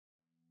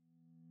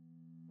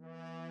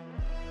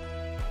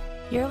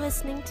You're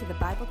listening to the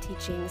Bible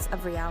teachings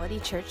of Reality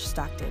Church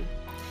Stockton.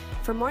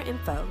 For more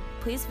info,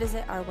 please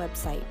visit our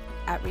website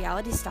at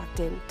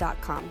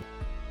realitystockton.com.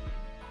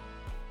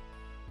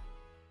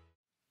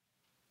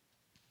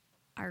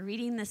 Our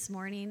reading this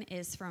morning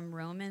is from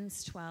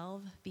Romans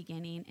 12,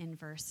 beginning in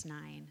verse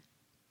 9.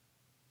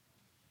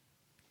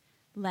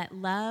 Let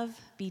love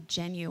be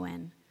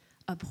genuine.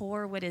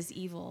 Abhor what is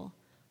evil.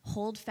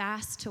 Hold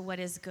fast to what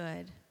is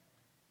good.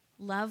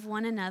 Love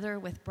one another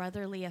with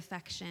brotherly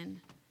affection.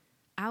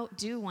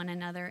 Outdo one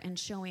another in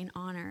showing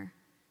honor.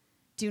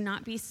 Do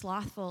not be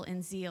slothful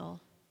in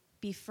zeal.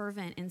 Be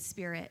fervent in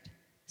spirit.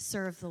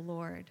 Serve the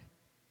Lord.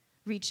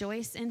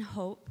 Rejoice in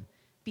hope.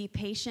 Be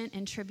patient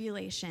in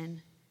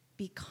tribulation.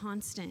 Be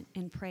constant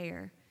in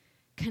prayer.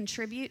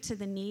 Contribute to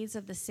the needs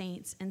of the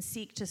saints and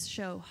seek to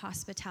show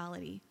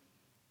hospitality.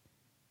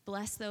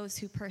 Bless those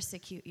who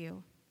persecute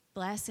you.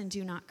 Bless and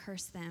do not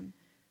curse them.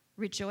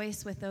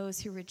 Rejoice with those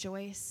who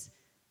rejoice.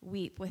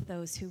 Weep with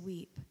those who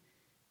weep.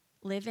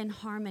 Live in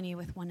harmony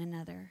with one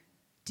another.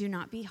 Do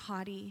not be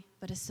haughty,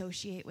 but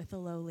associate with the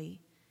lowly.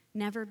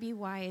 Never be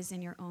wise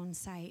in your own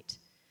sight.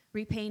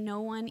 Repay no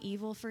one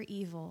evil for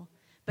evil,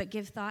 but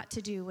give thought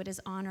to do what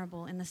is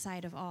honorable in the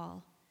sight of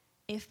all.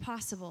 If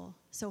possible,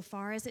 so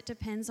far as it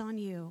depends on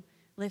you,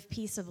 live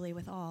peaceably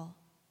with all.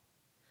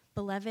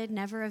 Beloved,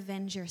 never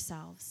avenge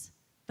yourselves,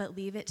 but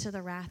leave it to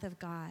the wrath of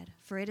God.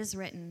 For it is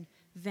written,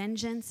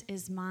 "Vengeance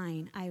is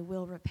mine, I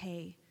will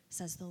repay,"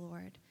 says the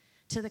Lord.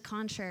 To the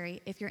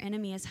contrary, if your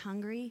enemy is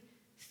hungry,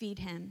 feed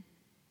him.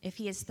 If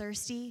he is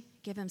thirsty,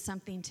 give him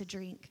something to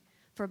drink.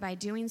 For by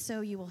doing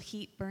so, you will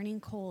heap burning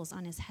coals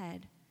on his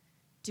head.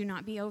 Do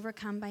not be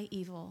overcome by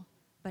evil,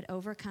 but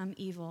overcome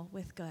evil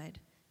with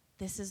good.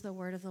 This is the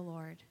word of the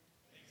Lord.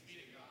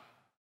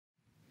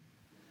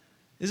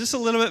 Is this a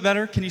little bit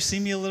better? Can you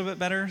see me a little bit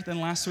better than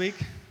last week?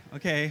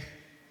 Okay.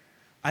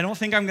 I don't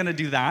think I'm going to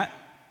do that,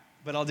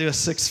 but I'll do a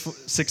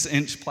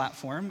 6-inch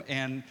platform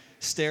and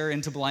stare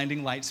into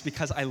blinding lights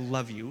because I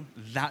love you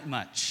that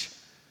much.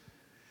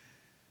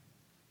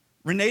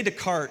 Rene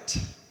Descartes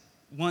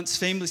once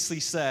famously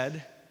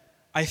said,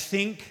 "I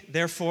think,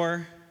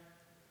 therefore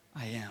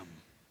I am."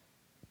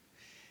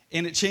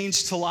 And it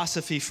changed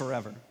philosophy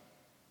forever.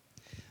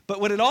 But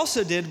what it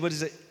also did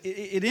was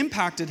it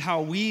impacted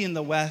how we in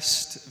the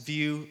West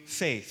view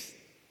faith,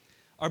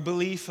 our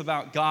belief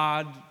about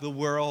God, the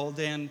world,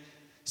 and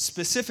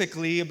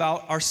specifically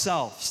about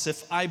ourselves.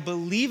 If I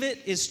believe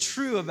it is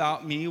true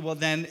about me, well,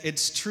 then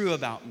it's true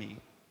about me.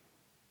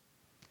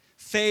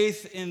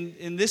 Faith,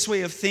 in this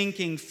way of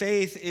thinking,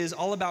 faith is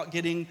all about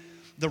getting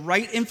the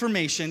right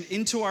information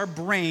into our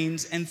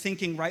brains and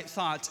thinking right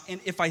thoughts. And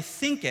if I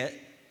think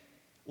it,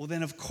 well,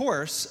 then of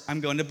course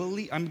I'm going to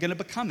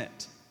become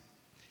it.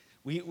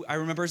 I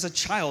remember as a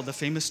child the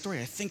famous story,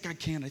 I think I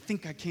can, I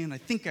think I can, I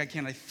think I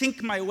can, I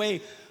think my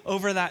way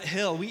over that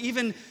hill. We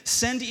even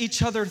send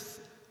each other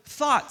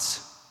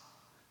thoughts,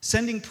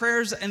 sending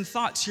prayers and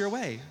thoughts your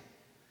way,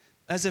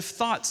 as if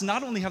thoughts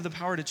not only have the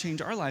power to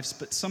change our lives,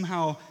 but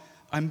somehow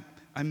I'm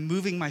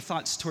moving my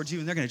thoughts towards you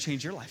and they're going to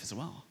change your life as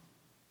well.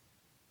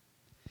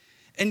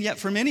 And yet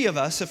for many of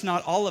us, if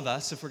not all of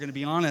us, if we're going to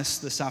be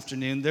honest this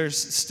afternoon, there's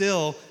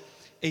still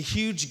a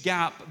huge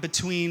gap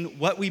between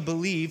what we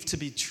believe to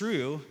be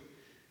true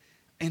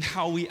and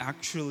how we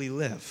actually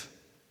live.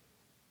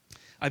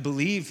 I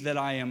believe that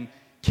I am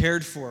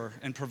cared for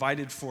and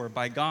provided for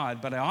by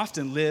God, but I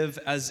often live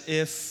as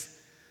if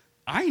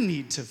I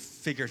need to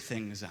figure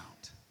things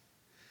out.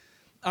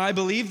 I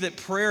believe that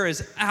prayer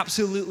is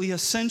absolutely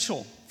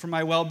essential for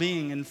my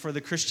well-being and for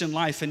the Christian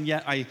life, and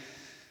yet I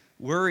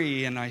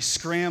worry and I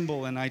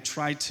scramble and I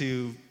try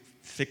to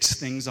fix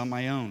things on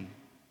my own.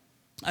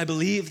 I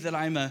believe that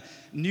I'm a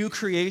new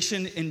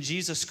creation in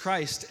Jesus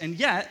Christ, and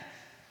yet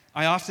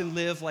I often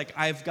live like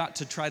I've got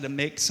to try to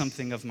make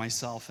something of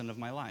myself and of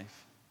my life.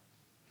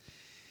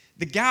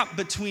 The gap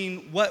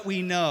between what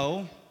we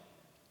know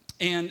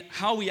and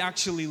how we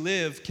actually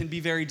live can be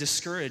very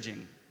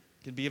discouraging.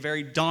 It can be a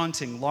very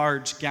daunting,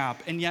 large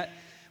gap. And yet,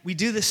 we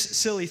do this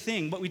silly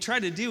thing. What we try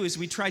to do is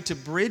we try to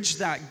bridge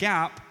that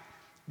gap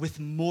with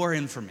more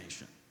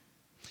information,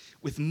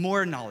 with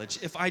more knowledge.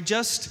 If I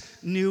just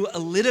knew a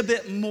little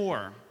bit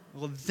more,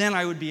 well, then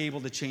I would be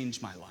able to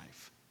change my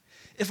life.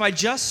 If I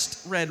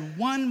just read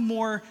one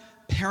more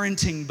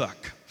parenting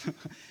book,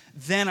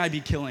 then I'd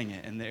be killing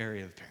it in the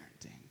area of parenting.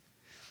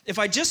 If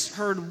I just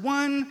heard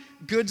one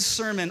good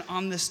sermon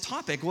on this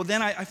topic, well,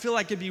 then I feel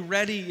like I'd be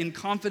ready and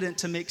confident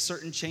to make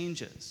certain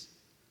changes.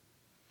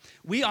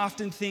 We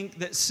often think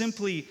that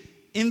simply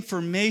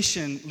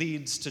information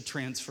leads to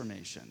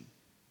transformation.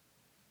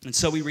 And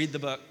so we read the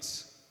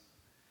books,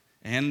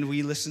 and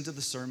we listen to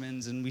the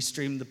sermons, and we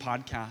stream the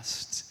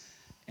podcasts,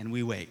 and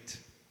we wait.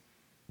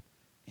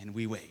 And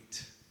we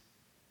wait.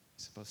 I'm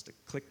supposed to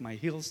click my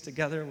heels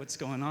together. What's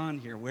going on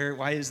here?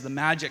 Why is the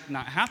magic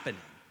not happening?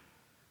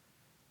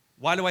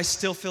 Why do I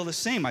still feel the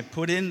same? I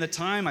put in the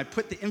time, I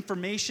put the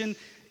information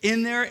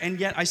in there, and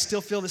yet I still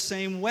feel the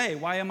same way.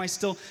 Why am I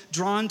still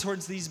drawn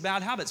towards these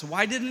bad habits?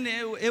 Why didn't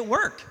it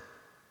work?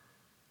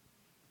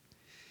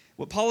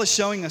 What Paul is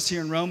showing us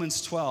here in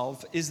Romans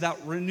 12 is that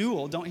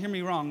renewal, don't hear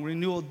me wrong,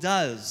 renewal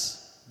does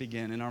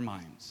begin in our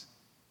minds.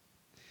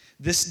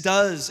 This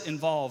does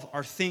involve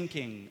our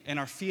thinking and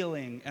our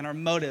feeling and our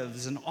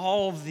motives and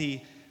all of the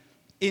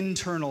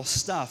internal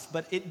stuff,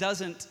 but it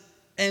doesn't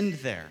end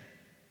there.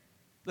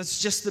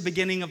 That's just the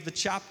beginning of the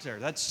chapter.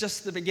 That's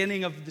just the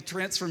beginning of the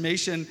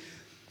transformation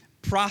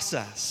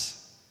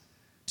process.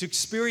 To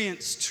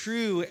experience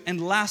true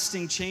and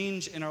lasting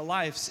change in our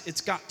lives,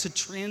 it's got to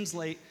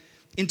translate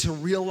into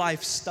real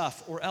life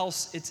stuff, or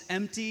else it's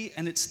empty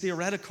and it's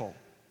theoretical.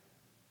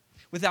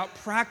 Without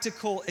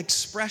practical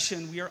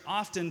expression, we are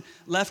often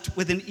left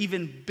with an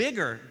even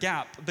bigger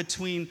gap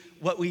between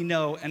what we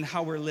know and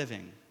how we're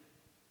living.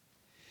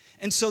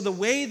 And so the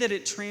way that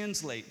it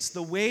translates,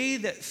 the way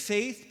that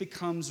faith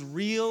becomes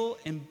real,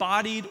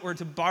 embodied, or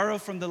to borrow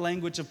from the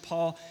language of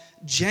Paul,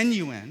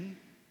 genuine,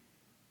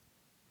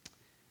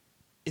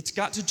 it's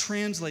got to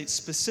translate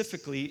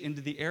specifically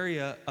into the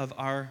area of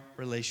our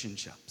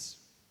relationships.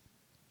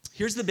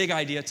 Here's the big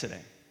idea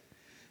today.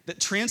 That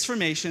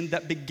transformation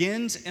that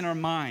begins in our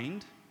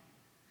mind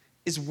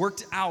is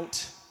worked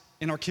out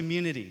in our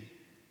community.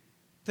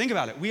 Think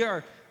about it. We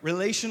are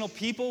relational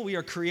people. We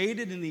are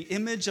created in the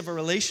image of a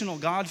relational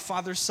God,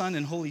 Father, Son,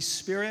 and Holy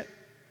Spirit.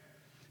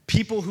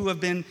 People who have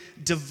been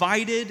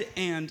divided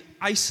and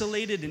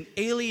isolated and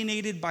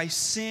alienated by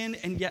sin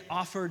and yet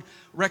offered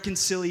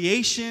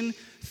reconciliation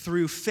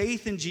through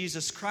faith in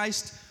Jesus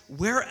Christ.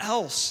 Where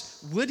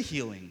else would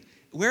healing,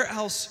 where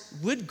else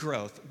would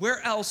growth,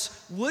 where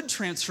else would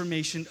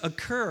transformation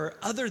occur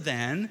other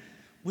than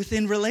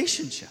within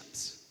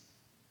relationships?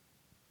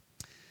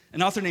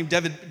 An author named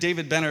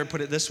David Benner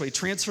put it this way: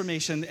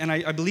 transformation, and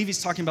I believe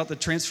he's talking about the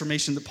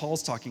transformation that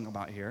Paul's talking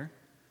about here.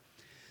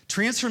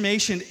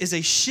 Transformation is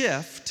a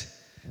shift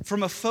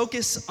from a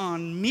focus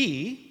on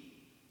me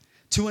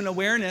to an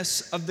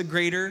awareness of the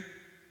greater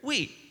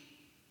we.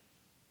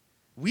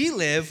 We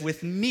live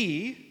with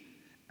me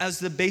as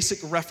the basic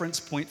reference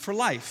point for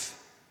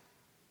life.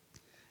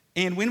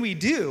 And when we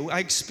do, I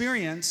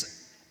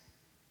experience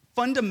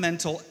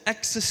fundamental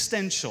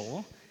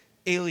existential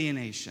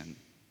alienation.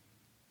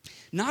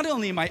 Not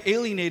only am I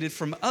alienated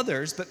from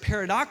others, but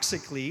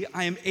paradoxically,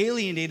 I am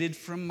alienated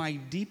from my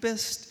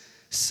deepest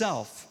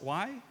self.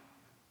 Why?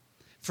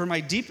 For my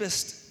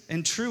deepest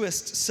and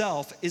truest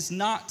self is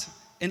not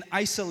an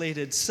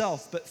isolated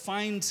self, but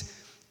finds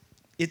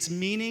its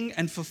meaning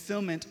and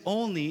fulfillment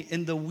only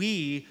in the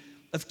we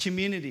of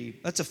community.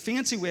 That's a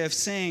fancy way of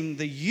saying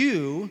the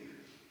you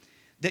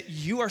that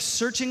you are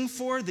searching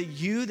for, the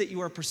you that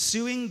you are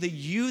pursuing, the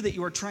you that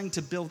you are trying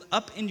to build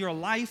up in your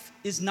life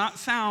is not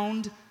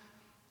found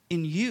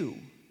in you.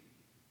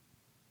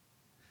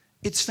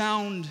 It's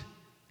found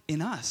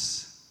in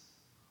us.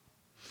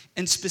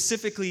 And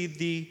specifically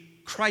the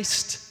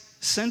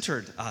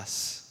Christ-centered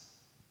us.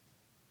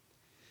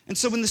 And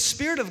so when the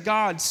Spirit of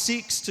God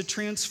seeks to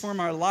transform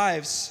our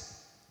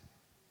lives,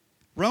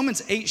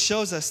 Romans 8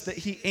 shows us that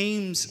he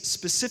aims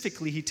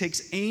specifically, he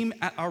takes aim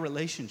at our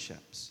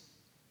relationships.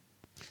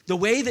 The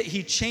way that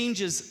he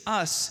changes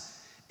us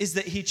is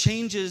that he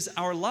changes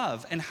our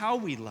love and how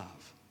we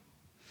love.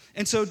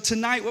 And so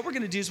tonight, what we're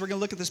going to do is we're going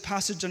to look at this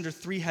passage under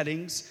three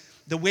headings: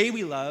 the way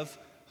we love,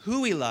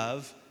 who we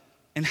love,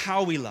 and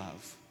how we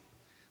love.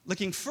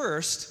 Looking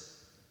first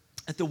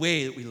at the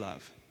way that we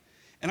love.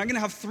 And I'm going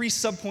to have three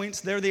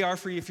subpoints. There they are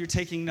for you if you're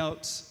taking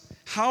notes.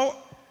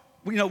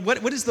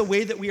 What is the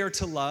way that we are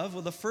to love?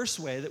 Well, the first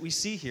way that we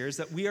see here is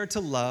that we are to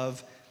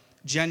love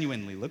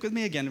genuinely. Look with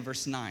me again in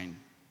verse 9.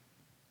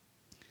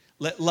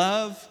 Let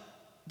love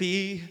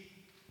be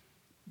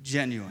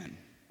genuine.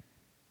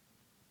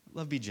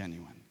 Love be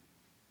genuine.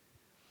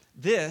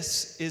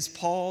 This is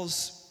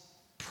Paul's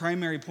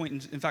primary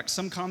point. In fact,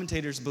 some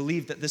commentators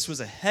believe that this was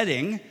a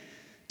heading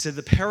to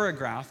the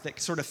paragraph that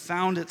sort of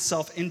found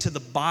itself into the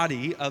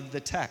body of the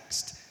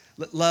text.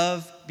 Let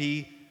love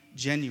be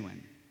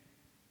genuine.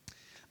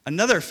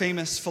 Another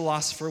famous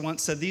philosopher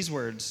once said these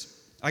words: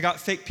 I got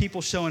fake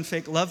people showing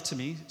fake love to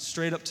me,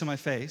 straight up to my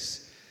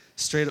face,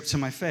 straight up to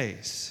my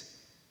face.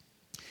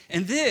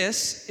 And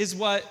this is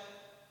what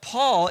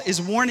Paul is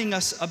warning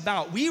us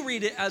about. We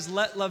read it as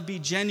let love be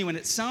genuine.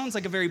 It sounds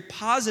like a very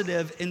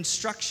positive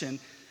instruction,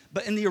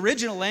 but in the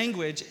original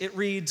language, it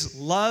reads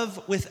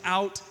love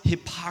without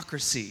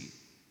hypocrisy.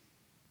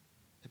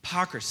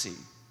 Hypocrisy.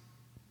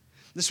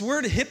 This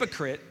word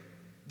hypocrite,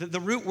 the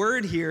root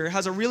word here,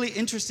 has a really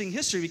interesting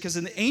history because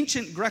in the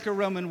ancient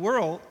Greco-Roman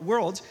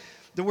world,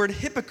 the word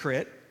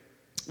hypocrite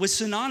was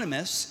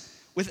synonymous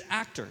with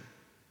actor.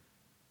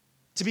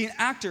 To be an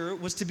actor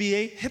was to be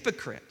a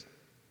hypocrite.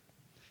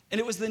 And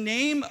it was the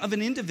name of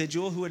an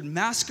individual who would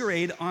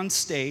masquerade on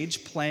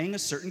stage playing a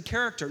certain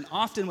character, and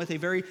often with a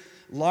very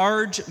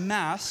large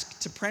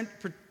mask,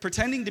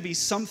 pretending to be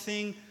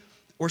something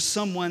or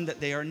someone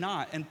that they are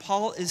not. And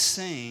Paul is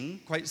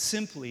saying, quite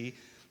simply,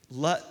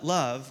 let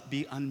love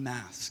be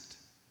unmasked.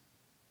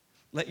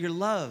 Let your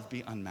love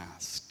be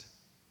unmasked.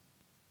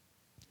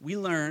 We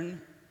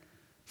learn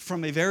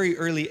from a very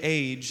early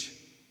age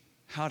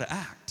how to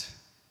act.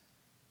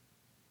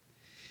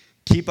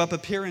 Keep up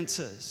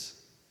appearances.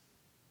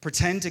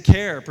 Pretend to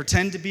care,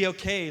 pretend to be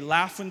okay,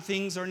 laugh when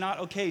things are not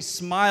okay,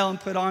 smile and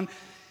put on,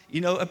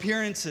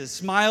 appearances,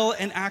 smile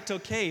and act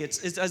okay.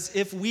 It's as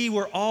if we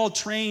were all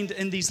trained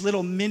in these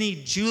little mini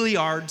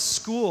Juilliard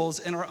schools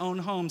in our own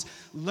homes,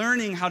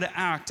 learning how to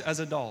act as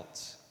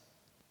adults.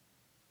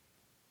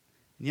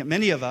 And yet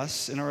many of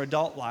us in our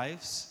adult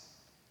lives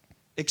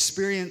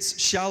experience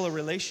shallow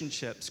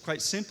relationships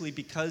quite simply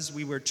because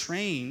we were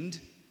trained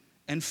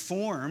and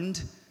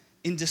formed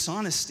in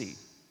dishonesty.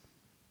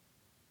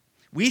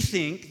 We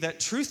think that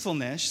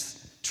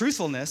truthfulness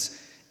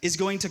is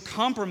going to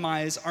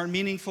compromise our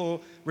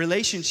meaningful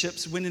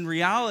relationships, when in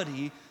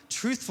reality,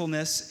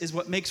 truthfulness is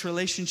what makes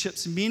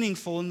relationships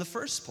meaningful in the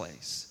first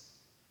place.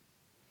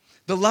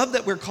 The love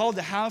that we're called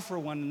to have for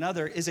one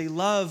another is a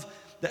love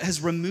that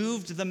has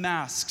removed the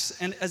masks,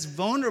 and as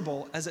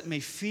vulnerable as it may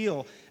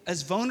feel,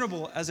 as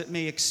vulnerable as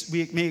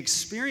we may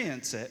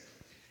experience it,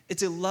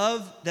 it's a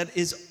love that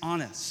is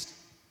honest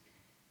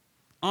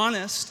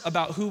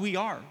about who we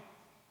are,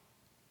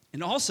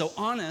 and also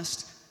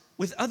honest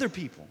with other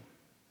people.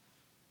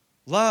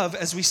 Love,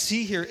 as we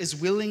see here, is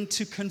willing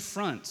to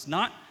confront,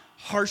 not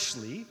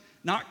harshly,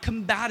 not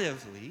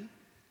combatively,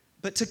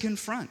 but to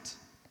confront.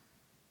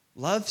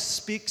 Love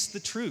speaks the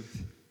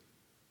truth.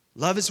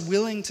 Love is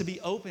willing to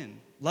be open.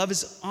 Love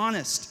is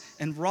honest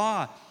and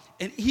raw,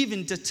 and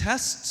even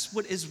detests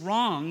what is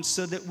wrong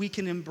so that we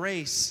can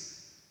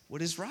embrace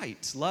what is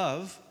right.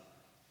 Love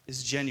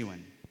is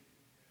genuine.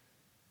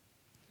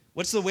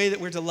 What's the way that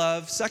we're to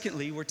love?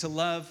 Secondly, we're to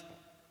love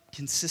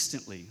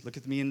consistently. Look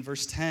at me in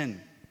verse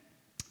 10.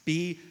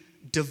 Be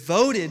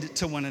devoted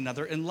to one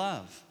another in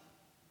love.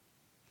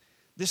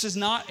 This is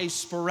not a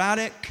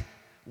sporadic,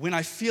 when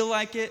I feel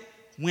like it,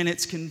 when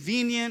it's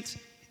convenient,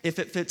 if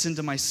it fits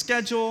into my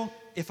schedule,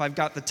 if I've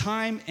got the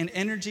time and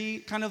energy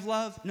kind of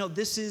love. No,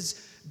 this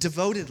is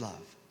devoted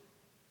love,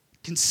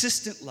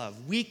 consistent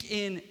love, week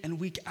in and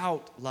week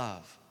out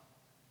love.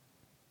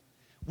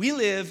 We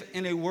live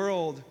in a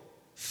world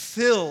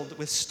filled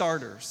with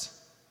starters.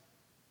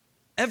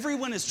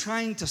 Everyone is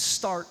trying to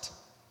start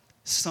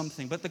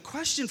something. But the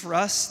question for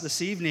us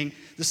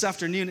this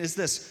afternoon is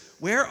this: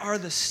 where are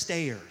the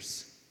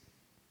stayers?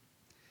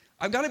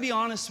 I've got to be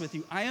honest with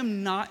you, I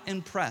am not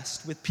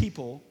impressed with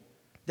people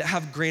that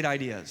have great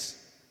ideas.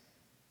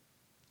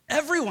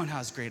 Everyone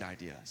has great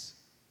ideas.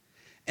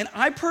 And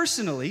I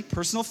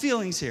personal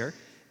feelings here,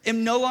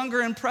 am no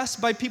longer impressed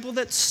by people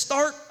that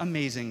start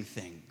amazing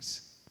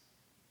things.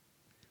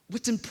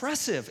 What's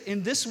impressive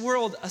in this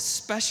world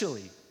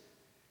especially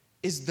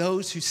is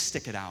those who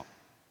stick it out.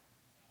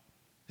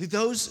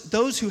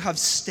 Those who have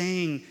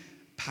staying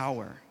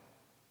power.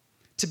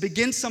 To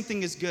begin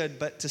something is good,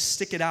 but to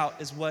stick it out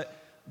is what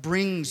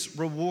brings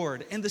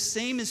reward. And the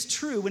same is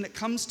true when it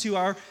comes to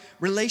our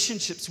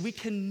relationships. We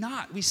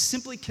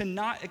simply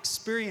cannot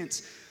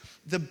experience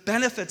the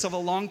benefits of a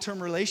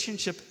long-term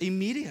relationship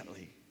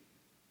immediately.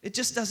 It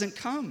just doesn't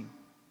come.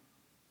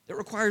 It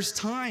requires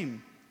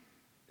time.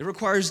 It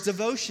requires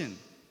devotion.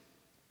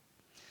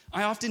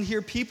 I often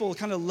hear people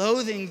kind of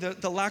loathing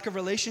the lack of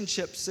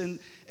relationships in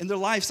their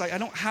lives. Like, I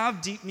don't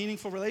have deep,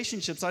 meaningful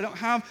relationships. I don't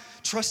have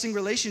trusting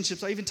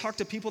relationships. I even talk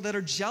to people that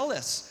are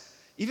jealous,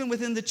 even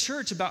within the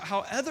church, about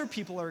how other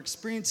people are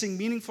experiencing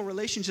meaningful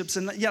relationships,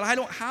 and yet I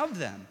don't have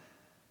them.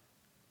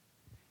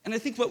 And I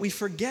think what we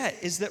forget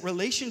is that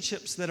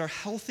relationships that are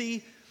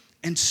healthy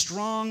and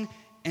strong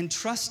and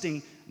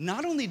trusting,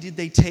 not only did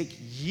they take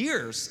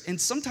years and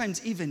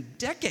sometimes even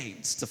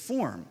decades to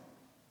form,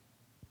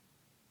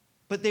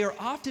 but they are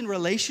often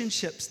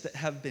relationships that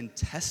have been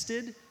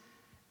tested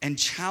and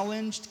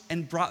challenged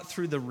and brought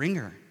through the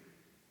ringer.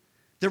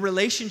 They're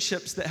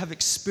relationships that have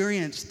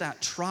experienced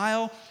that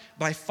trial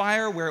by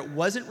fire where it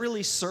wasn't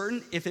really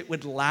certain if it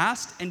would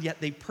last, and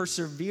yet they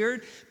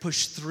persevered,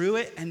 pushed through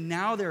it, and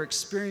now they're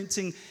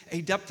experiencing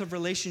a depth of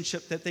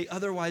relationship that they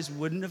otherwise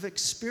wouldn't have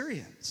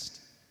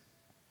experienced.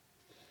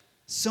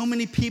 So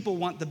many people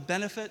want the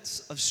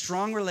benefits of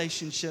strong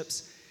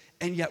relationships,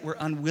 and yet we're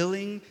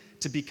unwilling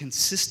to be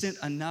consistent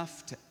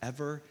enough to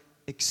ever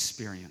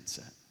experience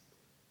it.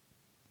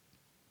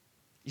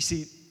 You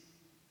see,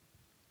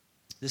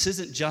 this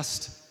isn't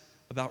just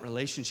about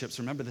relationships.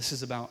 Remember, this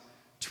is about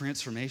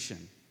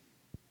transformation.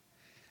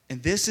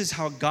 And this is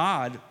how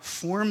God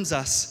forms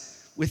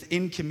us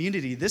within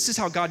community. This is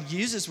how God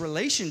uses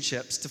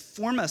relationships to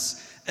form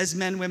us as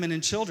men, women,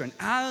 and children.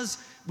 As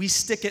we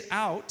stick it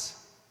out,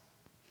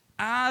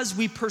 as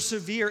we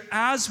persevere,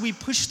 as we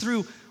push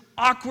through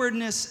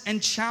awkwardness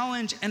and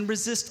challenge and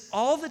resist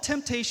all the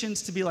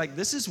temptations to be like,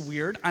 this is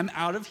weird, I'm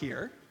out of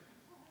here.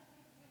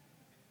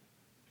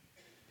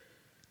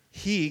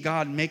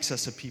 God makes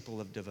us a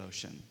people of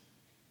devotion.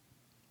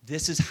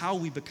 This is how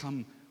we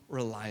become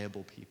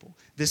reliable people.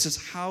 This is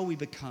how we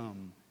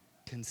become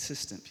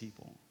consistent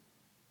people.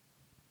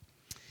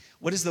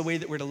 What is the way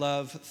that we're to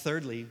love?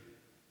 Thirdly,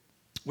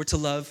 we're to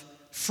love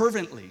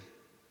fervently.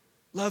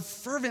 Love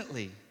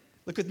fervently.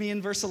 Look with me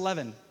in verse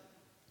 11.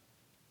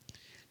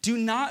 Do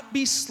not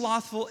be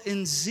slothful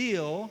in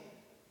zeal,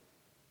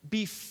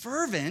 be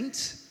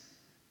fervent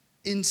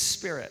in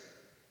spirit.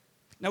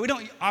 Now, we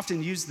don't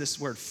often use this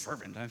word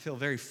fervent. I feel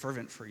very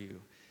fervent for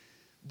you.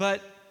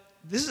 But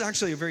this is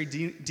actually a very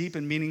deep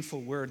and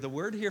meaningful word. The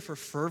word here for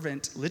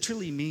fervent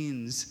literally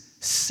means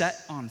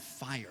set on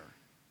fire.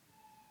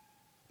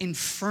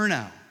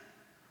 Inferno.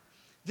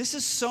 This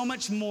is so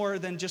much more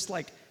than just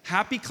like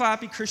happy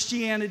clappy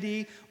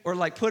Christianity or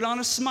like put on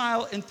a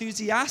smile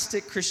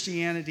enthusiastic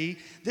Christianity.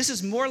 This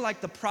is more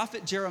like the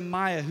prophet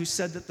Jeremiah, who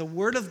said that the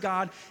word of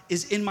God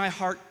is in my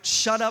heart,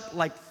 shut up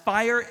like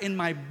fire in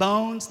my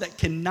bones that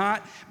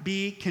cannot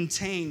be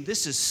contained.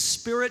 This is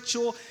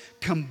spiritual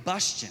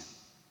combustion.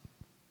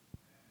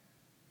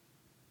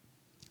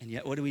 And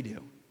yet, what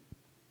do?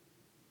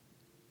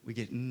 We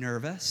get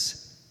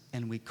nervous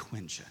and we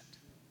quench it.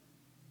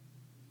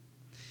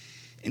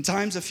 In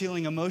times of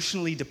feeling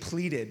emotionally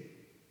depleted,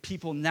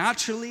 people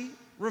naturally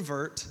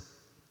revert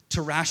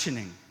to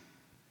rationing.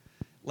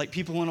 Like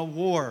people in a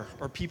war,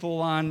 or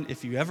people on,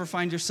 if you ever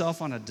find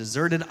yourself on a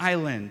deserted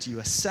island, you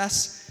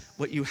assess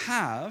what you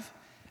have,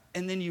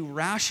 and then you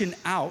ration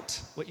out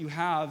what you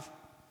have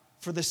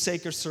for the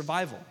sake of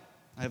survival.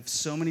 I have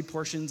so many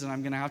portions, and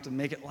I'm going to have to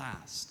make it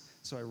last,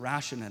 so I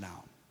ration it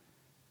out.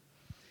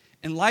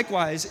 And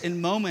likewise, in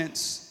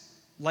moments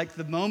like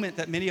the moment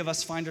that many of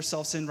us find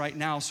ourselves in right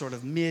now, sort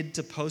of mid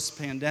to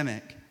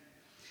post-pandemic,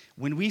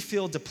 when we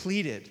feel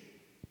depleted,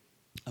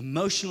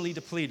 emotionally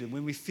depleted,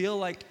 when we feel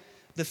like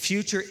the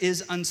future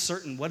is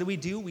uncertain, what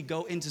do? We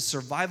go into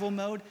survival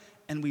mode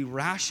and we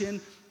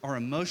ration our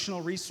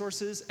emotional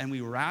resources, and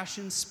we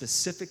ration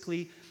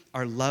specifically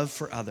our love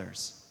for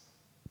others.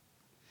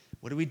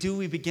 What do?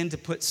 We begin to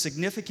put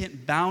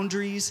significant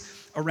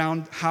boundaries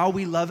around how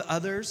we love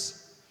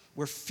others.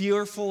 We're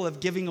fearful of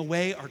giving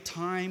away our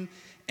time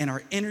and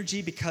our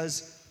energy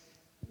because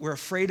we're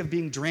afraid of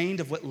being drained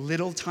of what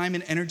little time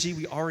and energy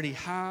we already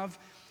have.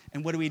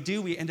 And what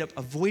do? We end up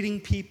avoiding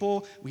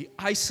people. We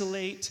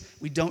isolate.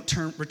 We don't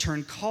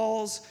return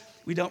calls.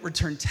 We don't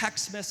return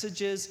text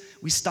messages.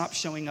 We stop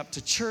showing up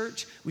to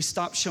church. We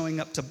stop showing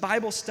up to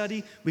Bible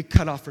study. We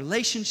cut off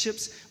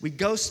relationships. We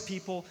ghost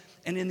people.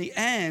 And in the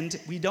end,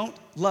 we don't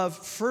love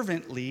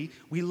fervently.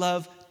 We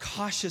love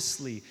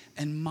cautiously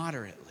and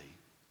moderately.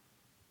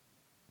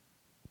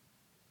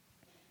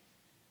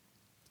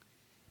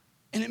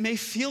 And it may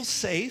feel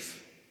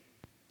safe,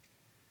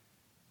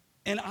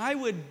 and I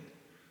would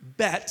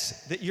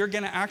bet that you're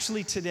going to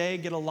actually today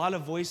get a lot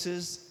of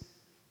voices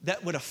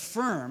that would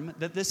affirm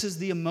that this is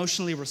the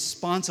emotionally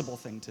responsible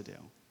thing to do.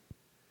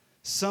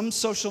 Some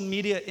social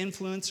media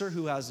influencer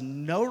who has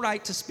no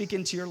right to speak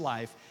into your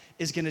life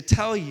is going to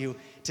tell you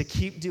to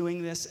keep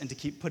doing this and to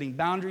keep putting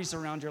boundaries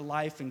around your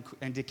life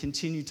and to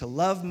continue to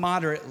love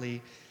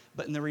moderately.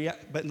 But in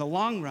the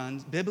long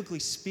run, biblically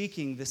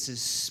speaking, this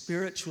is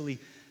spiritually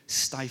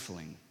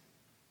stifling.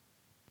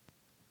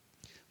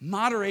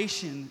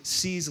 Moderation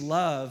sees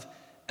love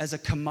as a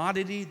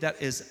commodity that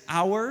is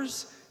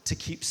ours to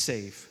keep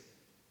safe.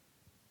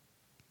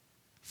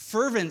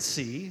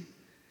 Fervency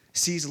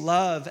sees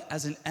love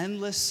as an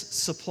endless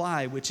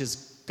supply, which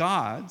is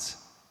God's,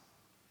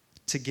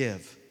 to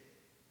give.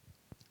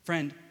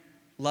 Friend,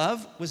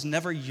 love was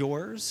never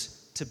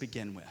yours to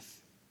begin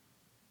with.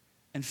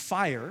 And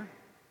fire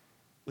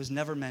was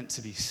never meant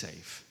to be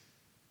safe.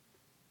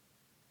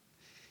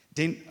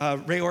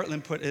 Ray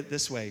Ortlund put it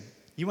this way: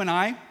 you and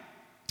I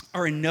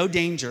are in no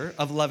danger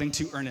of loving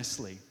too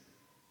earnestly.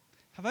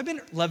 Have I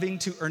been loving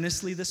too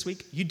earnestly this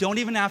week? You don't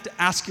even have to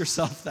ask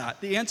yourself that.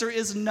 The answer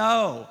is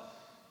no.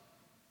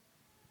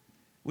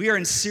 We are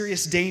in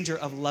serious danger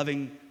of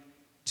loving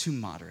too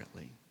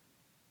moderately.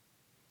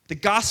 The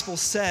gospel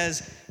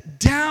says,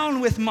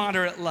 down with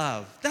moderate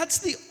love. That's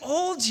the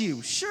old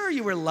you. Sure,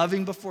 you were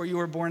loving before you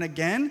were born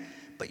again,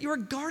 but you were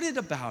guarded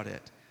about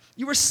it.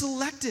 You were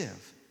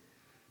selective.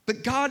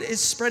 But God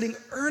is spreading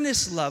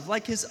earnest love,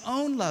 like his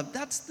own love.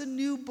 That's the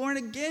new born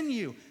again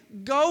you.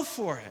 Go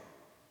for it.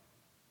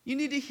 You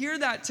need to hear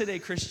that today,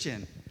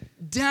 Christian.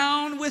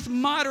 Down with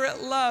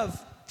moderate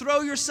love.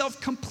 Throw yourself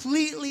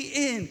completely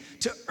in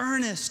to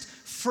earnest,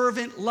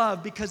 fervent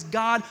love, because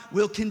God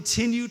will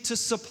continue to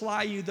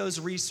supply you those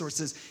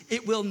resources.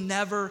 It will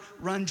never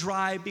run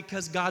dry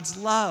because God's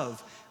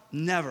love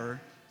never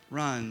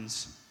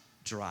runs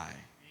dry.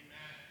 Amen.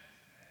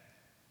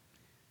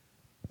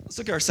 Let's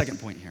look at our second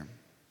point here.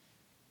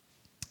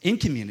 In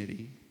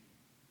community,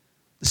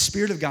 the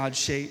Spirit of God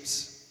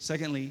shapes,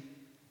 secondly,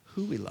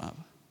 who we love.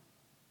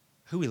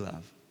 Who we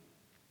love.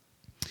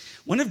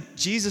 One of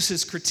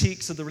Jesus'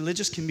 critiques of the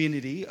religious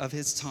community of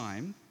his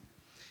time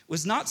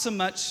was not so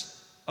much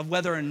of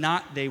whether or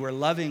not they were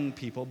loving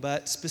people,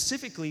 but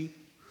specifically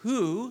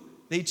who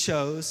they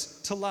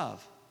chose to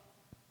love.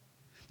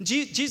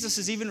 Jesus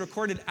is even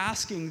recorded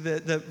asking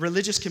the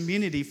religious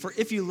community for,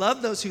 if you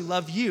love those who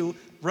love you,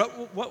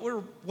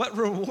 what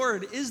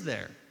reward is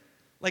there?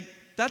 Like,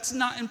 that's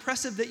not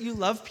impressive that you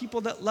love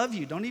people that love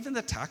you. Don't even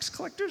the tax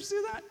collectors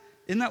do that?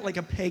 Isn't that like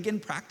a pagan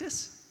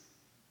practice?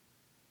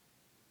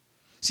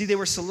 See, they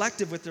were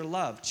selective with their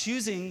love,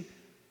 choosing,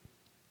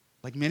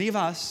 like many of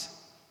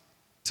us,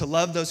 to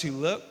love those who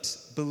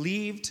looked,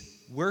 believed,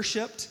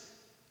 worshiped,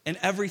 and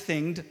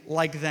everythinged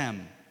like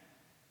them.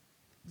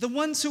 the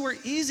ones who are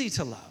easy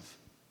to love.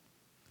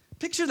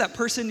 Picture that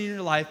person in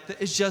your life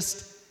that is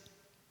just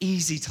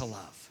easy to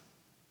love.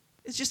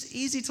 It's just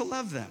easy to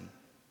love them.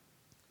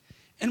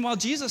 And while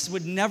Jesus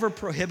would never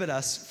prohibit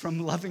us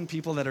from loving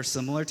people that are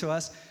similar to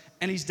us,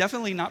 and he's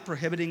definitely not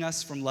prohibiting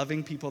us from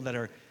loving people that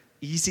are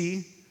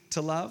easy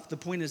to love, the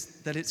point is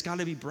that it's got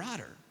to be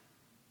broader.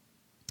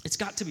 It's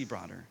got to be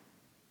broader.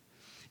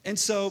 And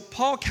so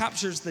Paul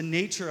captures the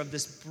nature of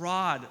this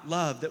broad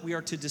love that we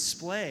are to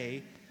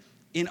display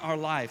in our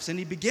lives. And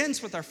he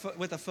begins with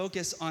a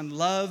focus on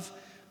love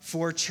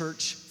for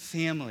church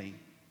family.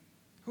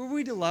 Who are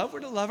we to love?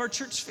 We're to love our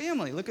church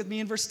family. Look with me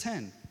in verse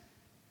 10.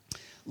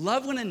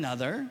 Love one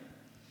another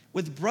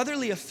with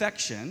brotherly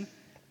affection,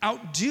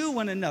 outdo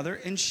one another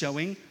in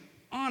showing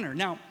honor.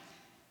 Now,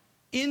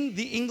 in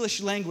the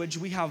English language,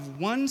 we have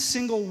one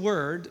single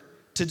word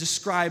to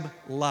describe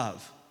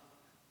love.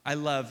 I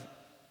love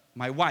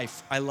my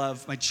wife. I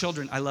love my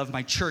children. I love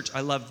my church.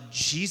 I love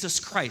Jesus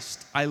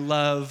Christ. At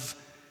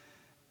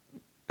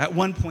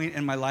one point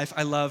in my life,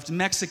 I loved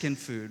Mexican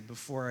food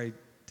before I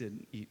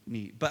didn't eat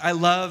meat. But I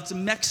loved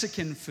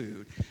Mexican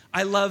food.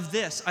 I love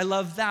this. I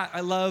love that.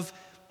 I love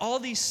all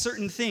these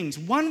certain things.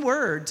 One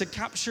word to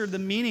capture the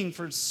meaning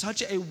for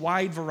such a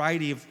wide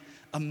variety of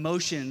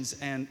emotions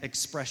and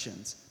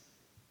expressions.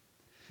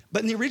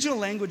 But in the original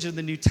language of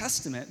the New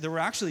Testament, there were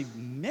actually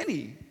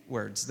many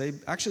words. They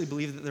actually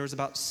believed that there was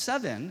about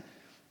 7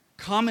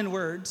 common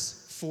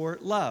words for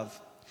love.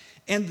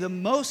 And the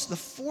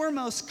four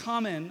most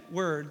common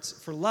words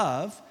for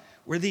love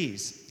were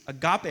these: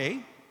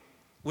 agape,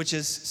 which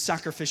is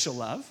sacrificial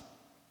love;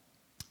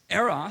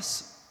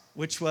 eros,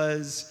 which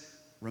was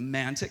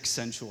romantic,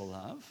 sensual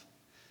love;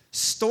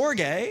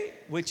 storge,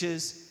 which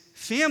is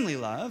family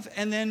love;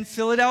 and then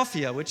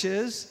Philadelphia, which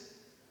is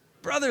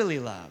brotherly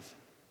love.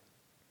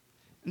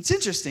 It's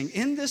interesting,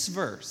 in this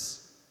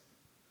verse,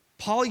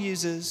 Paul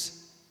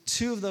uses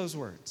 2 of those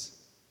words,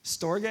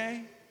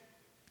 storge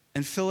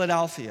and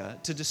Philadelphia,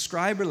 to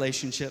describe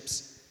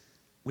relationships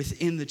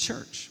within the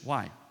church.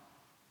 Why?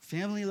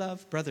 Family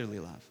love, brotherly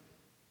love.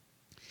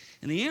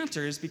 And the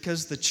answer is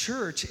because the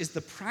church is the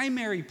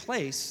primary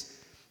place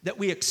that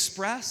we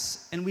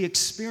express and we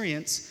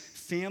experience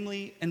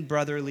family and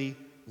brotherly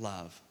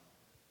love.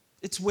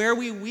 It's where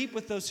we weep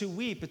with those who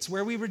weep. It's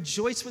where we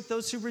rejoice with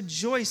those who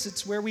rejoice.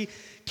 It's where we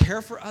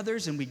care for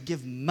others and we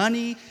give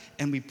money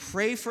and we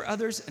pray for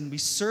others and we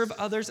serve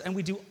others and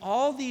we do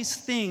all these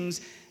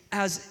things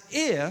as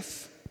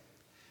if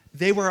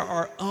they were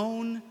our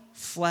own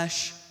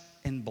flesh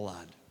and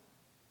blood.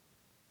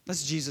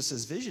 That's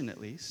Jesus' vision,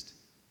 at least.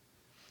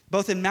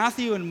 Both in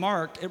Matthew and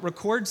Mark, it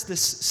records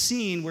this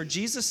scene where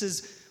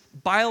Jesus'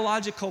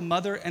 biological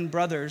mother and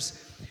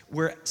brothers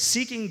were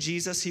seeking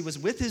Jesus. He was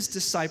with his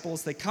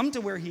disciples. They come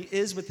to where he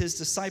is with his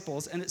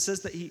disciples, and it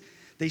says that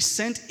they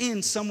sent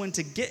in someone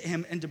to get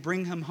him and to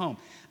bring him home.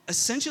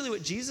 Essentially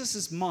what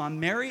Jesus' mom,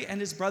 Mary, and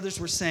his brothers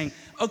were saying,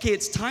 okay,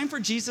 it's time for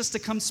Jesus to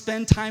come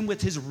spend time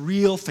with his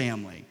real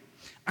family.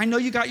 I know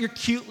you got your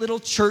cute little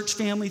church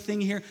family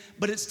thing here,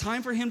 but it's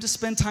time for him to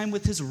spend time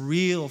with his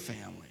real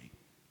family.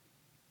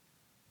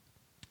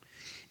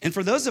 And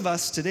for those of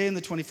us today in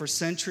the 21st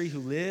century who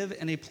live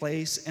in a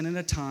place and in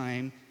a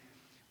time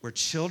where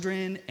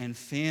children and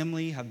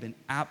family have been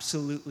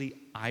absolutely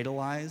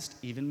idolized,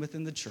 even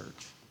within the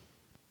church,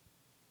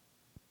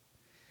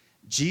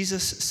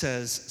 Jesus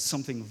says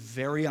something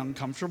very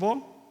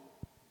uncomfortable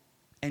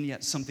and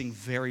yet something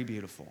very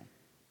beautiful.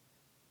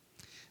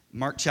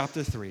 Mark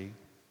chapter 3,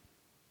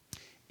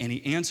 and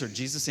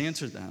Jesus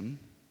answered them,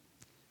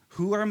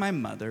 "Who are my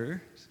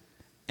mother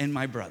and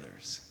my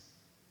brothers?"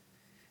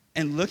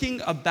 And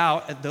looking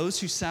about at those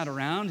who sat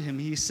around him,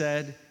 he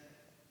said,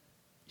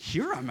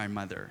 "Here are my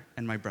mother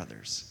and my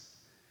brothers.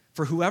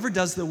 For whoever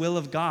does the will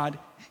of God,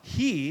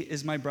 he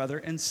is my brother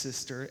and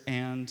sister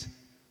and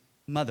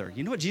mother."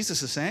 You know what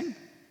Jesus is saying?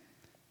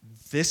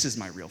 This is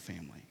my real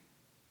family.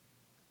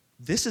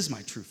 This is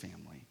my true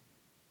family.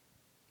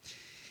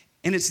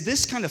 And it's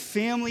this kind of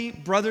family,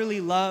 brotherly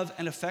love,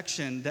 and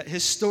affection that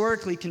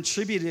historically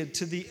contributed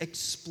to the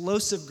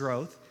explosive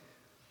growth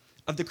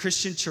of the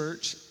Christian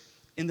church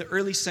in the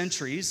early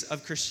centuries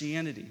of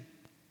Christianity.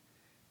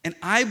 And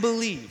I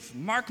believe,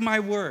 mark my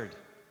word,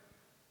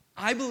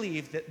 I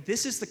believe that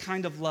this is the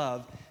kind of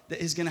love that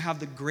is going to have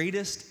the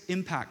greatest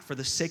impact for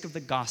the sake of the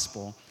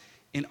gospel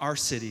in our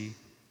city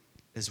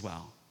as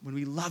well. When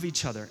we love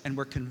each other and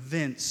we're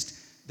convinced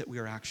that we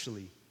are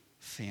actually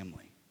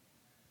family.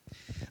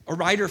 A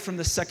writer from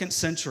the 2nd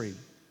century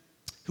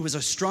who was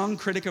a strong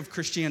critic of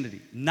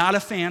Christianity, not a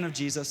fan of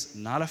Jesus,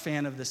 not a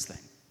fan of this thing.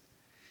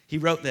 He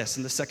wrote this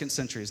in the 2nd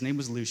century. His name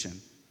was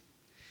Lucian.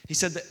 He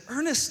said, "The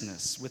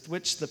earnestness with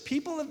which the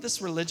people of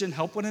this religion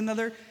help one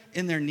another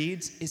in their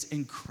needs is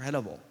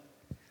incredible.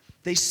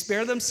 They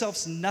spare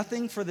themselves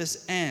nothing for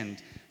this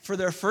end. For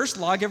their first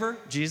lawgiver,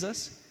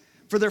 Jesus,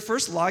 put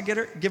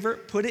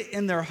it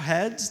in their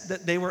heads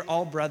that they were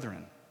all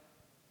brethren."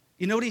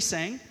 You know what he's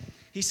saying?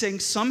 He's saying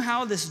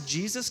somehow this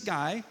Jesus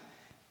guy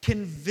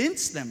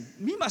convinced them,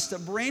 he must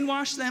have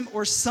brainwashed them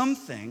or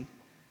something,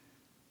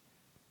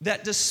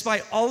 that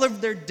despite all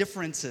of their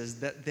differences,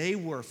 that they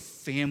were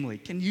family.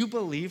 Can you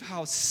believe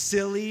how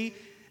silly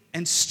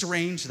and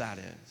strange that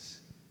is?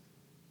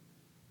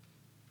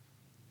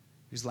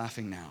 Who's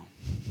laughing now?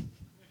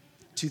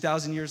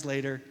 2,000 years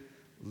later,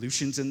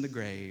 Lucian's in the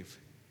grave,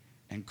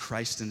 and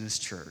Christ and his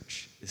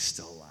church is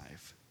still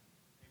alive.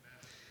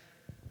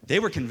 They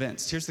were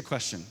convinced. Here's the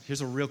question.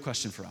 Here's a real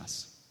question for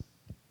us.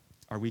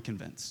 Are we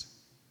convinced?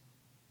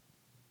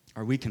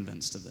 Are we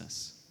convinced of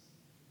this?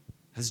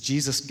 Has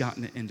Jesus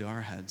gotten it into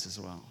our heads as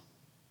well?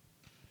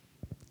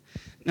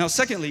 Now,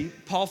 secondly,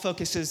 Paul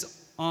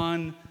focuses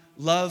on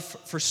love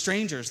for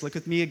strangers. Look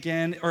with me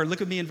again, or look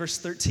with me in verse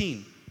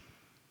 13.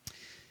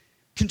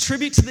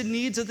 Contribute to the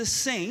needs of the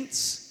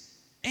saints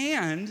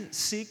and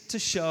seek to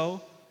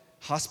show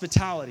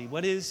hospitality.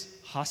 What is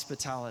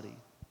hospitality?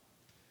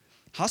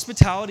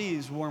 Hospitality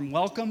is warm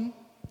welcome.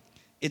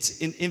 It's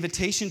an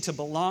invitation to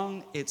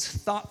belong. It's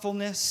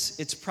thoughtfulness.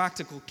 It's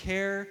practical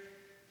care.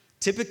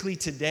 Typically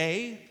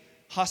today,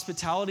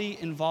 hospitality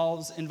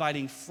involves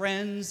inviting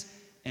friends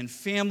and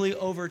family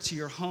over to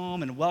your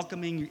home and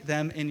welcoming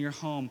them in your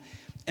home.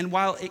 And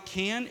while it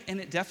can and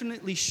it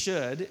definitely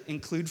should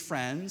include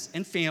friends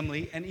and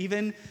family and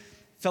even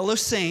fellow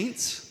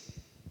saints,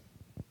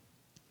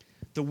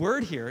 the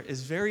word here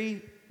is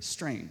very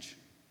strange.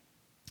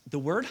 The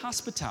word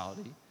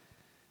hospitality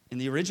in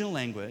the original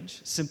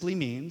language simply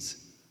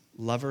means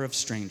lover of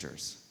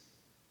strangers.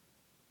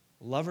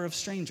 Lover of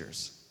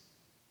strangers.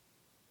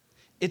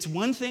 It's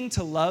one thing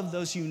to love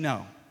those you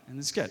know, and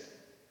it's good.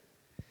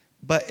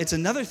 But it's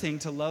another thing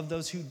to love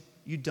those who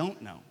you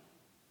don't know.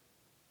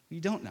 You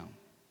don't know.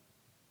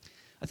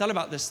 I thought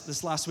about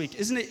this last week.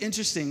 Isn't it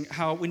interesting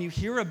how when you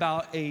hear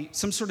about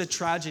some sort of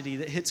tragedy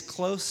that hits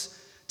close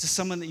to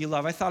someone that you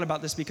love, I thought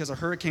about this because a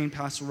hurricane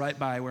passed right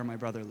by where my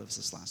brother lives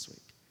this last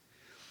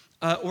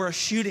week. Or a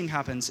shooting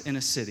happens in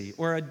a city,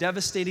 or a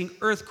devastating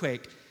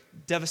earthquake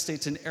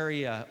devastates an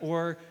area,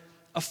 or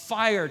a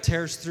fire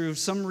tears through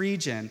some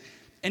region,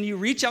 and you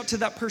reach out to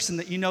that person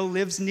that you know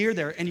lives near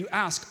there and you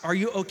ask, are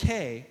you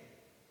okay?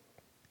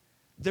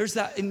 There's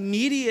that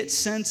immediate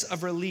sense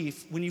of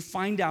relief when you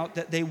find out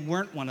that they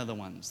weren't one of the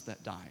ones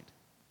that died,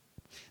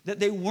 that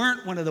they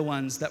weren't one of the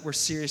ones that were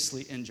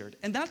seriously injured.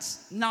 And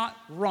that's not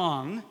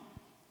wrong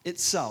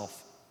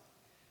itself.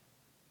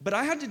 But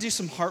I had to do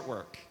some heart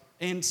work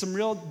and some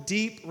real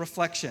deep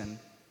reflection.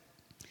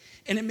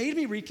 And it made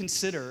me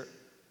reconsider,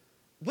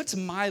 what's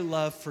my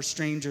love for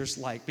strangers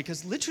like?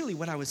 Because literally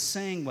what I was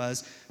saying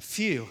was,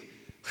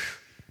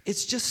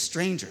 it's just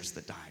strangers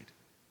that died.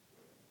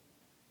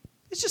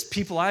 It's just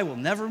people I will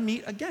never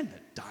meet again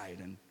that died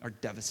and are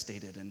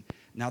devastated, and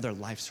now their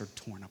lives are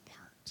torn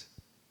apart.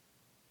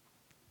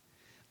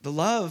 The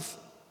love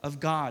of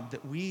God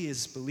that we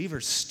as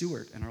believers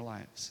steward in our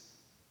lives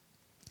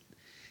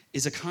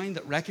is a kind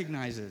that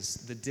recognizes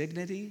the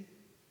dignity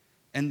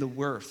and the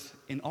worth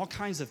in all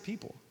kinds of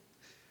people,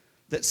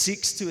 that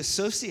seeks to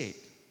associate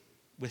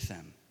with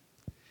them,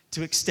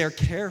 to extend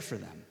care for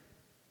them,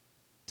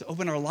 to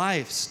open our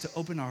lives, to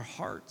open our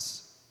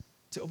hearts,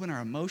 to open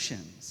our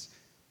emotions,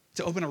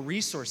 to open our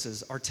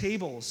resources, our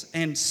tables,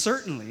 and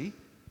certainly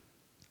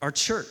our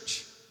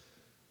church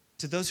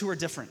to those who are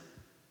different,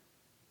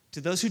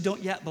 to those who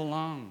don't yet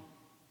belong,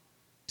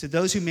 to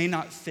those who may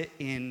not fit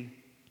in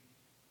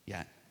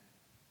yet.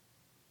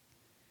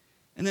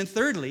 And then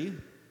thirdly,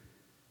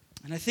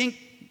 and I think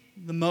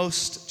the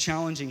most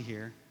challenging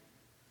here,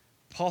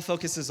 Paul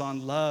focuses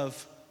on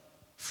love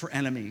for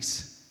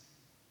enemies.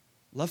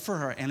 Love for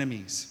our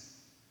enemies.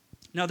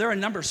 Now, there are a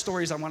number of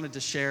stories I wanted to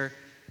share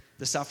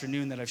this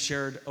afternoon that I've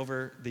shared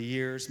over the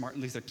years. Martin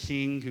Luther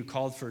King, who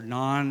called for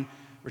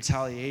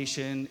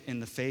non-retaliation in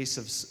the face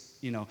of,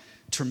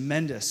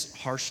 tremendous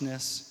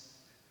harshness.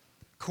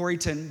 Corrie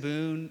ten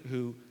Boom,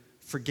 who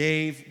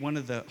forgave one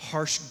of the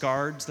harsh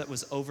guards that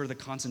was over the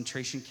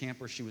concentration camp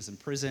where she was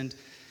imprisoned.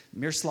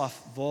 Miroslav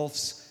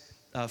Volf's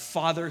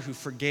father, who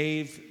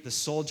forgave the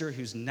soldier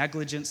whose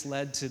negligence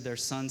led to their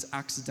son's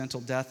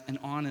accidental death, and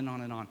on and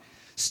on and on.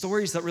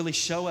 Stories that really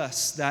show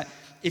us that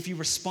if you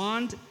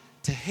respond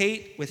to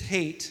hate with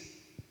hate,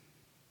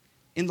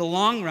 in the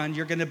long run,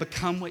 you're going to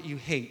become what you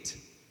hate.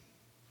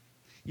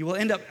 You will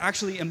end up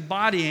actually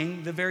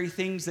embodying the very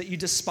things that you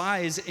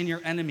despise in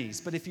your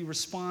enemies. But if you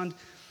respond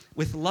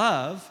with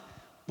love,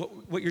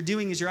 what you're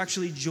doing is you're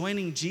actually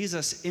joining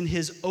Jesus in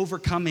his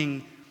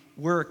overcoming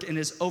work, in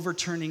his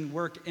overturning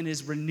work, in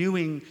his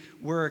renewing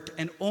work,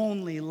 and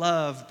only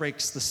love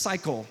breaks the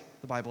cycle,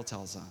 the Bible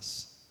tells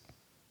us.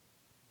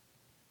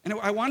 And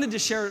I wanted to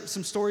share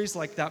some stories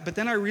like that, but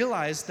then I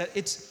realized that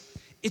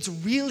it's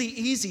really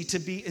easy to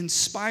be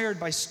inspired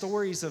by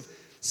stories of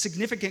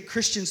significant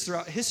Christians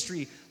throughout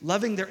history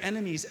loving their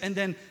enemies and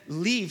then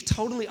leave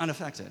totally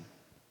unaffected,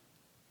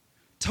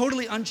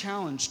 totally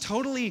unchallenged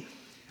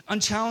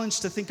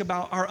to think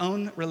about our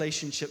own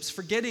relationships,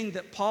 forgetting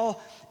that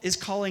Paul is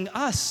calling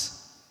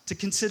us to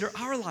consider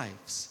our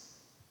lives.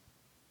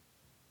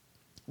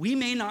 We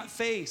may not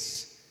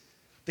face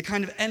the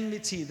kind of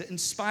enmity that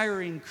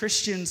inspiring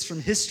Christians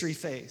from history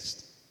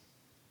faced,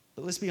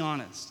 but let's be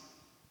honest.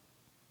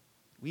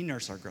 We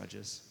nurse our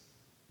grudges.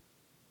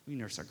 We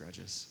nurse our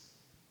grudges.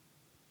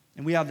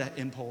 And we have that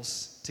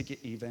impulse to get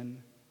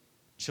even.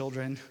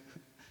 Children,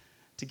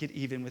 to get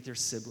even with your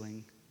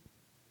sibling.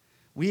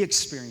 We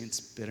experience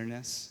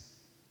bitterness.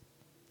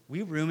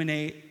 We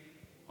ruminate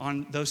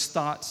on those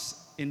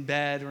thoughts in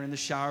bed or in the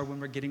shower when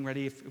we're getting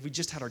ready. If we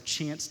just had our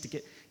chance to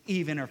get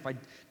even, or if I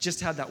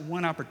just had that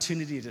one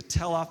opportunity to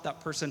tell off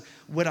that person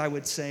what I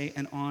would say,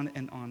 and on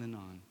and on and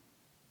on.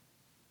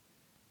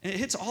 And it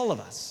hits all of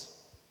us.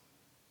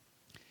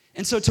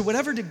 And so to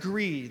whatever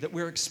degree that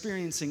we're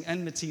experiencing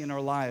enmity in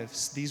our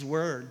lives, these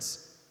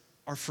words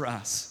are for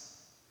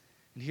us.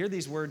 And hear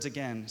these words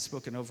again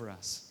spoken over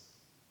us.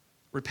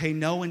 Repay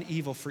no one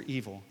evil for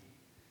evil,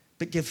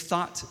 but give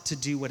thought to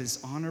do what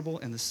is honorable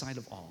in the sight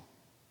of all.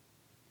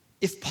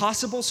 If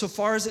possible, so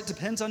far as it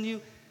depends on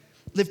you,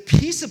 live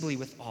peaceably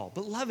with all.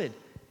 Beloved,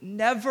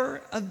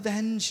 never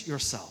avenge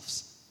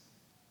yourselves.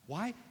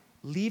 Why?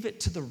 Leave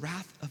it to the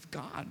wrath of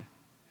God.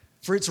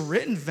 For it's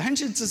written,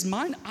 vengeance is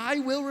mine, I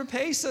will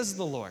repay, says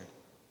the Lord.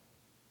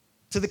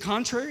 To the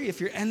contrary,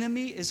 if your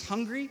enemy is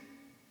hungry,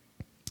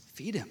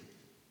 feed him.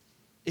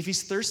 If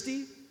he's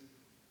thirsty,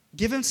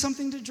 give him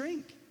something to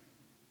drink.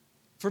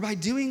 For by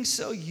doing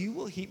so, you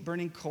will heap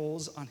burning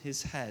coals on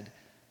his head.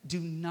 Do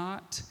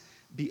not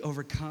be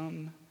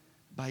overcome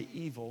by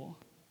evil,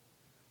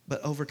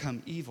 but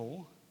overcome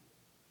evil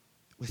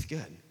with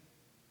good.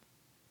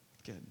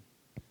 Good.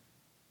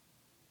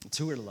 It's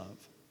who we're to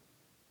love.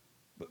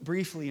 But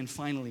briefly and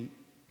finally,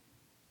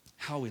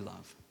 how we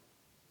love.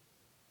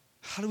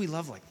 How do we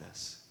love like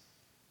this?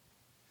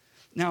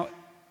 Now,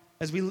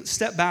 as we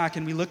step back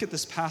and we look at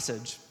this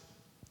passage,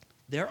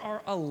 there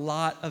are a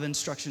lot of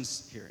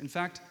instructions here. In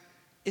fact,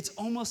 it's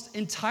almost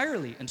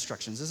entirely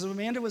instructions. As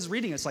Amanda was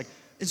reading, it's like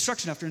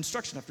instruction after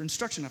instruction after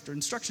instruction after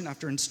instruction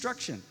after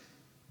instruction.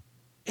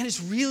 And it's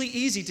really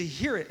easy to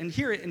hear it and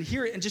hear it and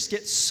hear it and just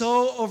get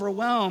so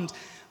overwhelmed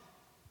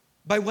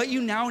by what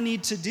you now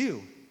need to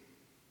do.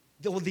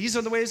 Well, these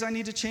are the ways I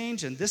need to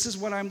change, and this is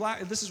what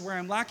this is where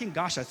I'm lacking.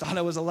 Gosh, I thought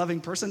I was a loving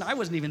person. I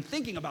wasn't even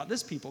thinking about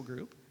this people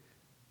group.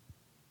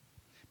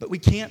 But we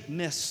can't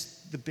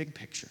miss the big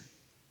picture.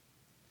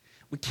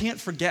 We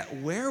can't forget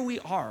where we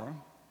are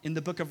in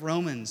the book of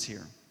Romans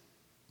here.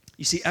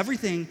 You see,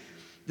 everything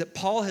that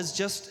Paul has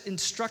just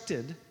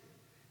instructed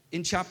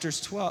in chapter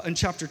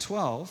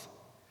 12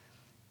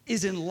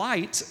 is in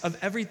light of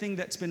everything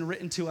that's been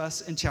written to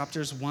us in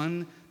chapters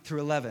 1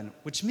 through 11,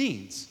 which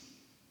means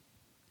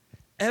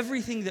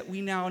everything that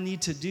we now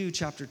need to do,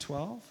 chapter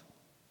 12,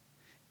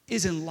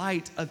 is in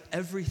light of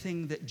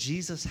everything that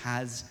Jesus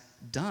has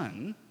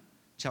done,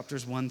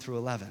 chapters 1 through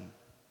 11.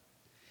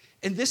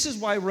 And this is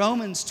why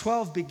Romans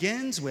 12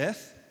 begins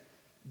with,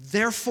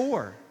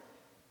 therefore.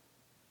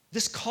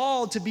 This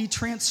call to be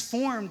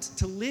transformed,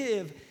 to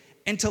live,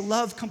 and to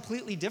love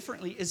completely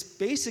differently is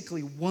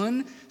basically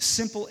one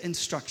simple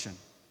instruction.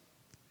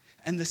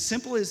 And the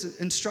simple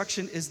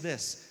instruction is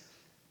this: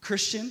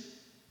 Christian,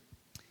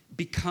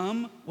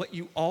 become what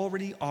you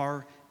already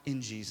are in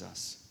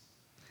Jesus.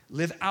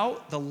 Live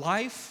out the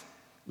life,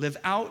 live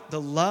out the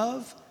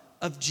love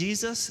of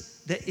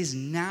Jesus that is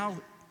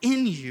now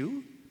in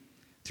you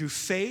through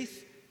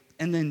faith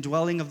and the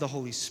indwelling of the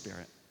Holy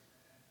Spirit.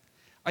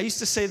 I used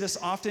to say this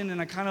often, and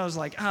I kind of was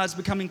like, it's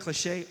becoming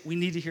cliche. We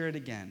need to hear it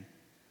again.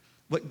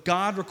 What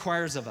God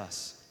requires of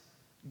us,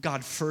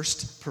 God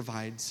first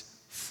provides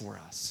for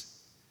us.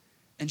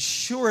 And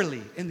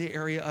surely in the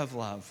area of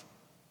love,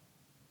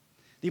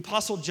 the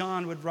Apostle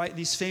John would write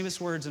these famous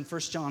words in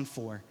 1 John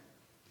 4.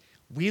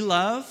 We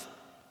love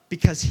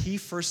because he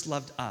first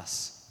loved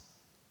us.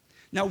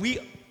 Now, we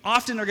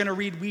often are going to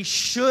read, we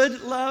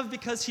should love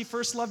because he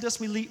first loved us.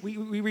 We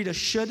read a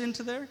should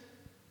into there.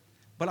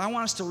 But I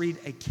want us to read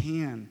a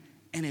can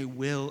and a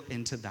will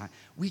into that.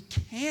 We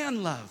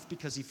can love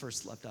because he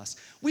first loved us.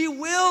 We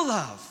will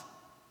love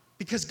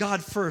because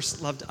God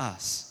first loved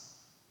us.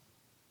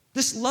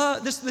 This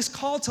love, this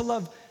call to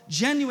love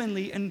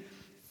genuinely and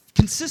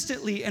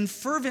consistently and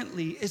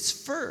fervently is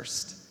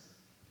first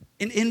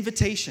an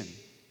invitation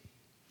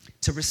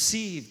to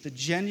receive the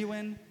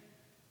genuine,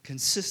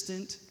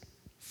 consistent,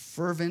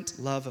 fervent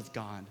love of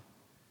God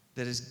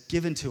that is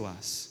given to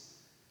us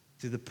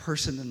through the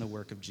person and the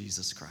work of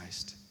Jesus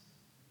Christ.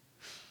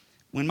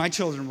 When my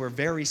children were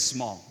very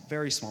small,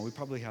 we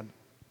probably had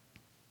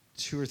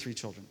 2 or 3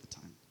 children at the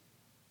time.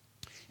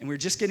 And we were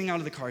just getting out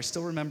of the car. I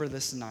still remember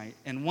this night.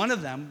 And one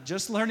of them,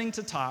 just learning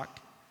to talk,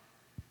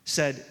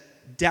 said,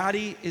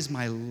 Daddy is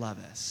my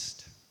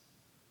lovest.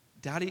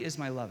 Daddy is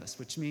my lovest,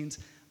 which means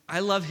I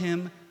love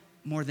him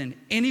more than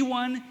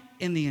anyone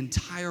in the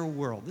entire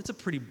world. That's a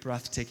pretty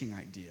breathtaking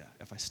idea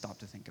if I stop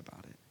to think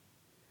about it.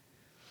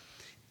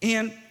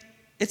 And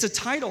it's a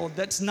title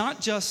that's not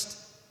just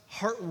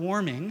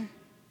heartwarming,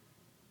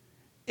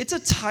 it's a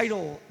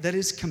title that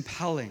is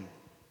compelling.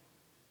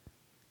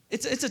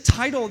 It's a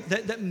title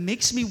that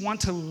makes me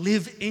want to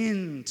live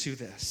into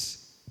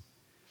this.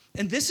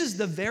 And this is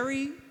the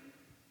very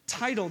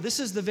title, this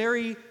is the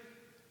very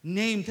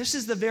name, this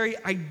is the very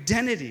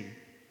identity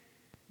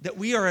that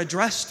we are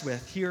addressed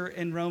with here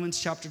in Romans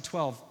chapter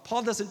 12.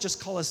 Paul doesn't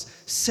just call us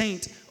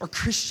saint or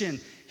Christian.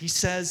 He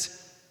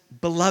says,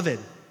 beloved,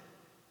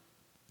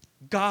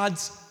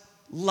 God's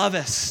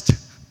lovest.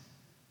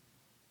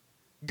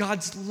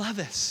 God's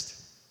lovest.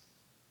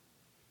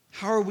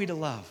 How are we to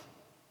love?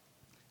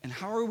 And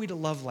how are we to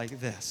love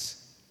like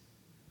this?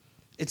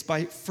 It's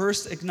by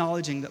first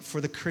acknowledging that for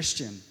the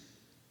Christian,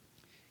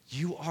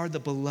 you are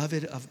the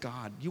beloved of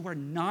God. You are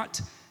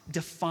not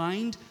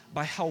defined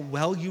by how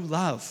well you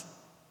love.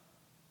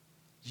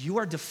 You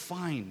are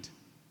defined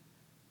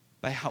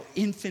by how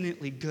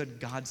infinitely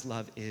good God's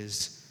love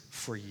is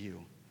for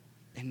you.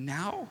 And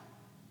now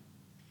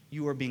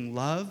you are being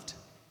loved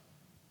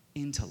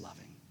into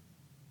loving.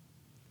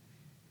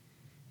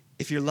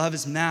 If your love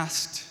is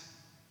masked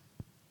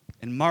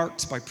and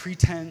marked by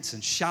pretense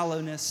and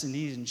shallowness and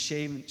even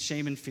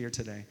shame and fear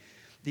today,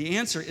 the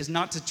answer is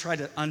not to try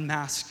to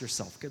unmask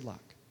yourself. Good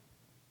luck.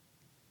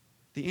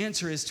 The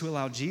answer is to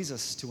allow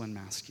Jesus to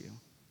unmask you.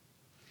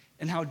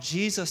 And how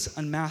Jesus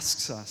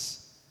unmasks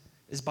us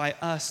is by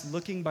us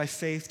looking by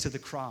faith to the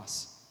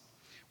cross,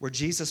 where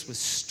Jesus was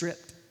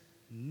stripped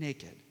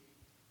naked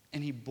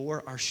and he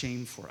bore our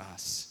shame for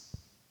us.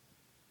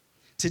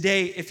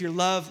 Today, if your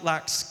love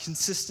lacks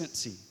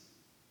consistency,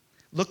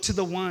 look to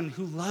the one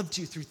who loved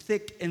you through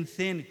thick and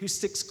thin, who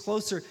sticks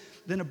closer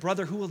than a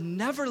brother, who will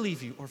never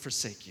leave you or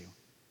forsake you.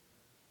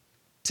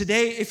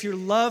 Today, if your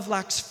love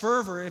lacks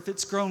fervor, if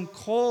it's grown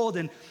cold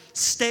and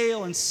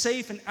stale and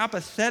safe and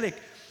apathetic,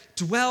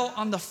 dwell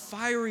on the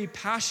fiery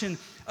passion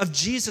of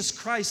Jesus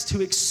Christ,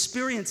 who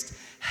experienced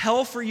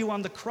hell for you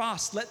on the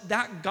cross. Let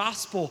that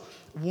gospel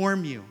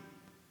warm you.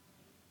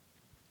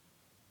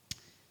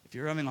 If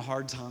you're having a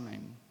hard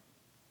time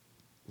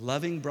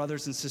loving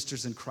brothers and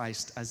sisters in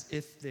Christ as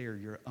if they're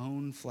your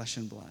own flesh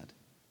and blood,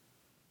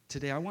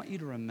 today I want you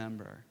to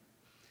remember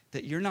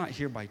that you're not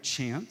here by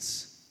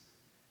chance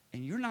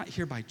and you're not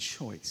here by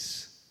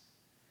choice.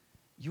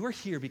 You're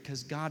here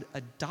because God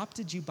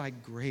adopted you by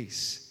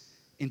grace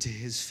into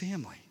his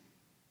family.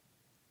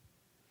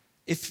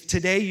 If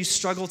today you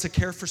struggle to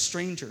care for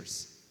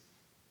strangers,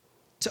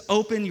 to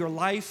open your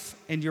life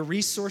and your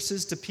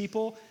resources to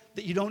people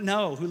that you don't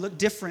know, who look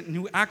different and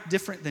who act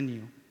different than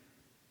you,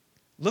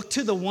 look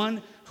to the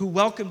one who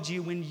welcomed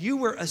you when you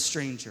were a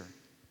stranger,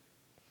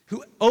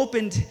 who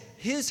opened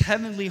his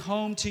heavenly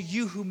home to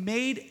you, who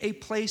made a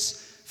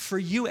place for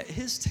you at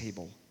his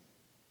table.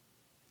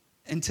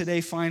 And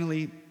today,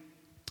 finally,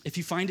 if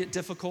you find it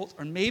difficult,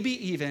 or maybe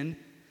even,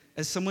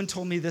 as someone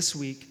told me this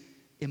week,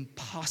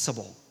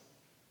 impossible,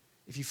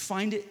 if you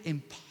find it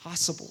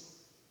impossible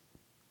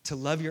to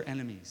love your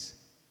enemies,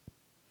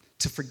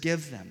 to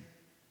forgive them,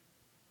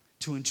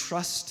 to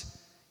entrust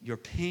your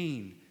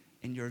pain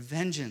and your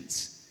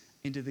vengeance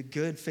into the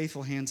good,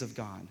 faithful hands of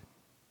God,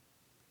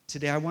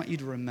 today I want you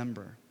to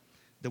remember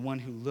the one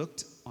who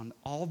looked on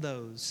all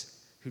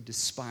those who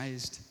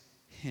despised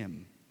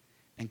him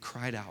and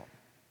cried out,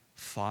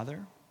 Father,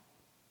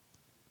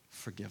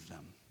 forgive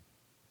them.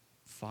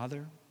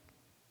 Father,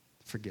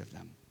 forgive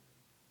them.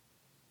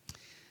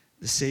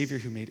 The Savior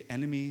who made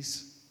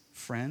enemies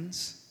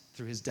friends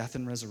through his death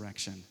and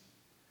resurrection,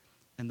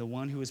 and the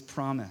one who is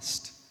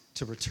promised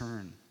to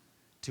return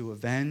to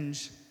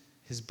avenge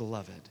his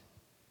beloved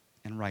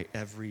and right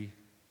every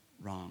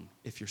wrong.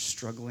 If you're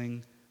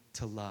struggling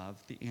to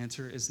love, the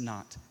answer is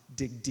not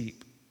dig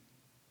deep.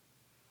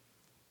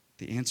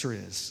 The answer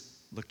is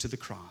look to the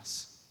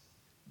cross,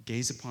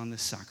 gaze upon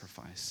this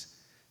sacrifice,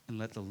 and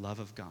let the love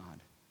of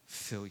God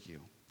fill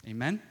you.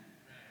 Amen?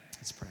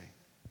 Let's pray.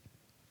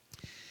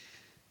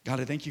 God,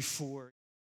 I thank you for